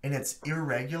 and it's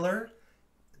irregular,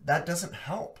 that doesn't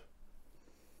help,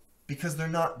 because they're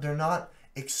not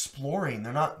exploring,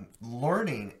 they're not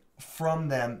learning from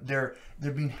them. They're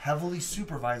being heavily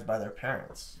supervised by their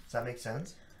parents. Does that make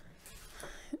sense?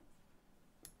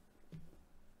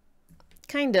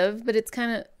 Kind of, but it's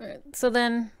kind of, so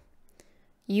then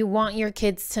you want your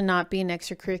kids to not be in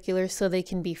extracurricular so they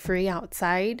can be free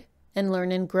outside and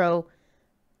learn and grow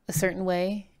a certain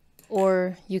way,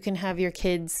 or you can have your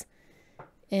kids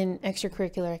in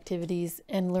extracurricular activities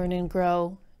and learn and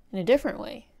grow in a different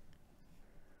way.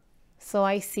 So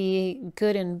I see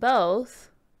good in both.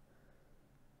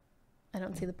 I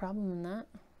don't see the problem in that.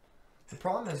 The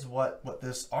problem is what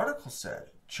this article said.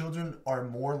 Children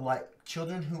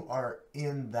who are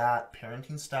in that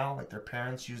parenting style, like their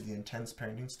parents use the intense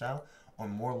parenting style, are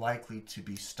more likely to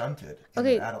be stunted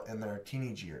in their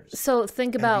teenage years. So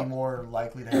think about, be more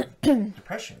likely to have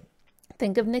depression.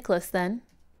 Think of Nicholas then,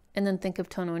 and then think of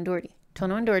Tono and Doherty.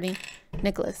 Tono and Doherty,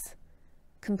 Nicholas,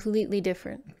 completely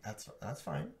different. That's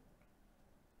fine.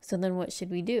 So then what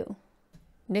should we do?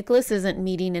 Nicholas isn't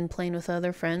meeting and playing with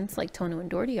other friends like Tono and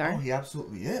Doherty are. Oh, he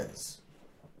absolutely is.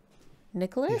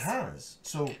 Nicholas? He has.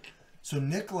 So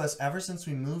Nicholas, ever since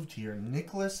we moved here,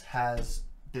 Nicholas has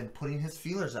been putting his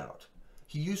feelers out.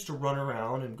 He used to run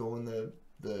around and go in the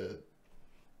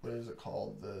what is it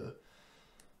called?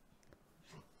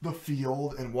 The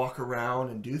field and walk around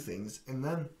and do things. And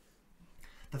then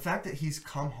the fact that he's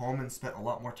come home and spent a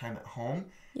lot more time at home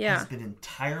has been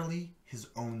entirely his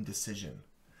own decision.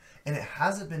 And it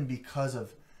hasn't been because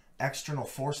of external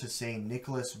forces saying,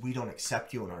 Nicholas, we don't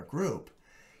accept you in our group.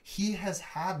 He has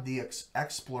had the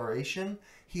exploration.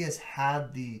 He has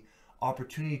had the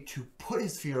opportunity to put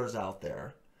his feelers out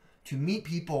there, to meet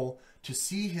people, to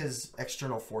see his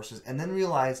external forces, and then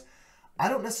realize, I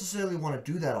don't necessarily want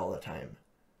to do that all the time.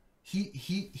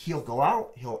 He'll go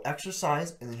out, he'll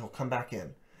exercise, and then he'll come back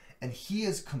in. And he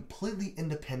is completely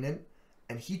independent,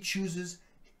 and he chooses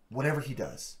whatever he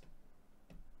does.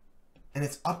 And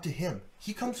it's up to him.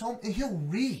 He comes home and he'll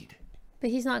read. But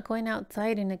he's not going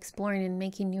outside and exploring and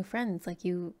making new friends like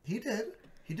you. He did.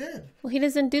 Well, he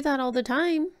doesn't do that all the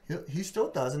time. He still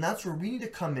does. And that's where we need to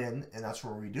come in. And that's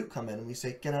where we do come in. And we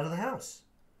say, get out of the house.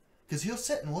 Because he'll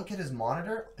sit and look at his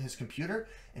monitor, his computer,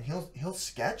 and he'll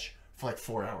sketch for like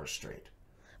 4 hours straight.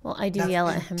 Well, I do yell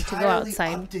at him to go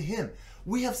outside. Up to him.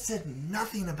 We have said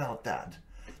nothing about that.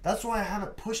 That's why I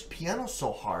haven't pushed piano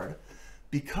so hard.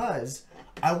 because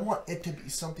I want it to be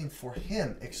something for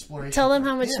him, exploration. Tell them for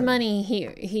how much him. money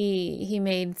he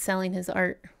made selling his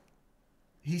art.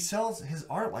 He sells his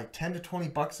art like $10 to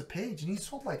 $20 a page, and he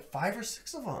sold like 5 or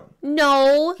 6 of them.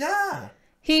 No. Yeah.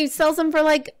 He sells them for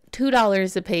like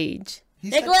 $2 a page. He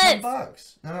Nicholas! said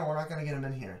 $10. No, we're not gonna get him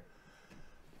in here.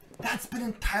 That's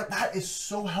been that is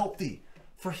so healthy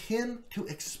for him to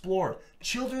explore.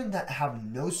 Children that have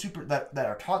no that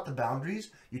are taught the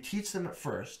boundaries, you teach them at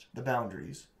first the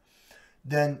boundaries.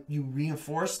 Then you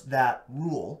reinforce that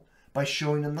rule by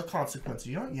showing them the consequences.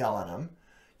 You don't yell at them.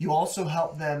 You also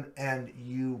help them and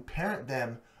you parent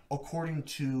them according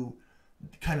to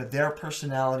kind of their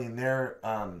personality and their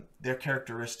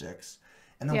characteristics.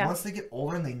 And then once they get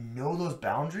older and they know those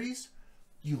boundaries,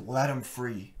 you let them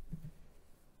free.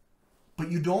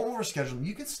 But you don't overschedule them.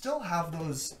 You can still have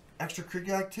those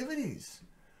extracurricular activities.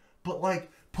 But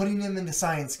like putting them into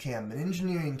science camp and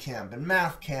engineering camp and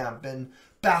math camp and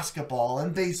basketball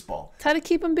and baseball. It's how to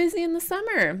keep them busy in the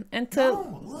summer and to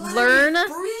learn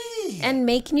and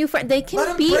make new friends. They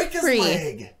can be free. His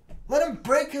leg. Let him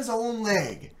break his own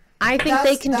leg. I think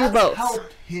they can do both.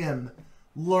 Help him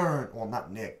learn. Well,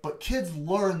 not Nick, but kids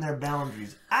learn their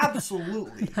boundaries.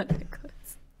 Absolutely.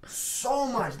 So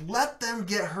much. Let them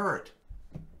get hurt.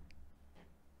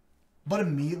 But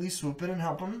immediately swoop in and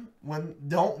help them.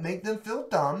 Don't make them feel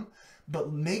dumb,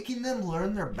 but making them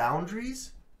learn their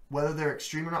boundaries, whether they're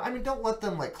extreme or not. I mean, don't let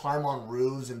them like climb on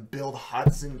roofs and build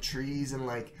huts and trees and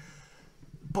like.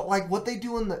 But like what they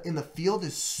do in the field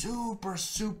is super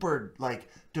like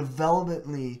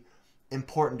developmentally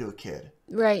important to a kid.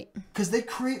 Right. Because they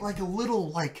create like a little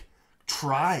like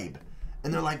tribe,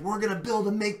 and they're like, we're gonna build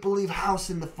a make believe house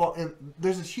in the fall. And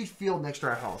there's this huge field next to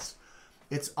our house.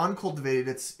 It's uncultivated.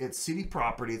 It's city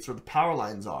property. It's where the power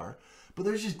lines are. But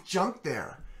there's just junk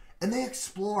there. And they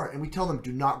explore. And we tell them,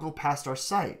 do not go past our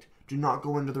site. Do not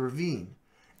go into the ravine.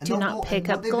 And do not pick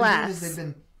up glass.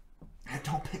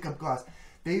 Don't pick up glass.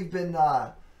 They've been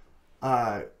like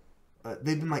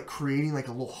creating like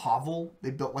a little hovel.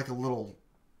 They built like a little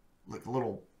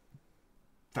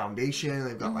foundation.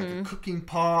 They've got like a cooking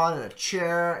pot and a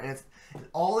chair, and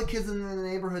all the kids in the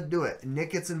neighborhood do it. And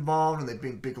Nick gets involved, and they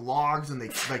bring big logs, and they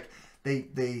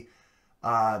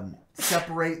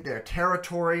separate their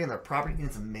territory and their property. And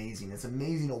it's amazing. It's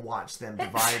amazing to watch them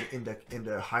divide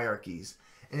into hierarchies.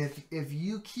 And if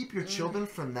you keep your children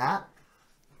from that,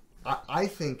 I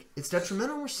think it's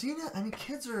detrimental. We're seeing it. I mean,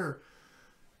 kids are,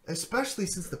 especially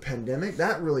since the pandemic,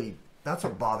 that's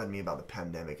what bothered me about the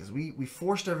pandemic, is we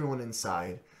forced everyone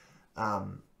inside.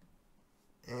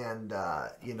 It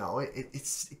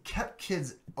kept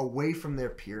kids away from their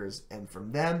peers and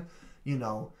from them,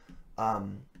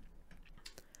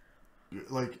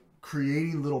 like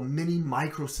creating little mini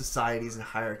micro societies and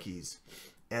hierarchies,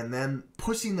 and then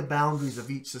pushing the boundaries of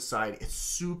each society. It's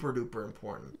super duper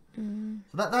important. So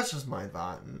that's just my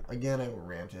thought. And again, I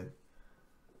ranted.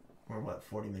 We're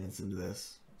 40 minutes into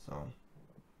this, so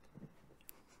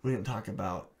we didn't talk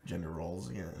about gender roles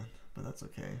again, but that's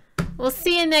okay. We'll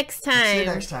see you next time. See you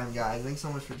next time, guys. Thanks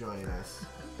so much for joining us.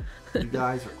 You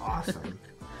guys are awesome.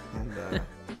 And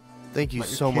thank you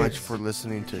so much for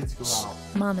listening to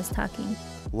Mom is talking.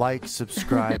 Like,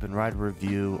 subscribe, and write a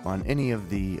review on any of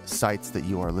the sites that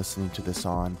you are listening to this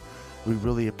on. We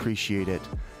really appreciate it.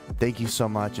 Thank you so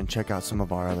much, and check out some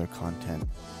of our other content.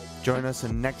 Join us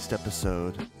in next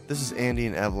episode. This is Andy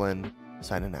and Evelyn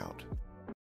signing out.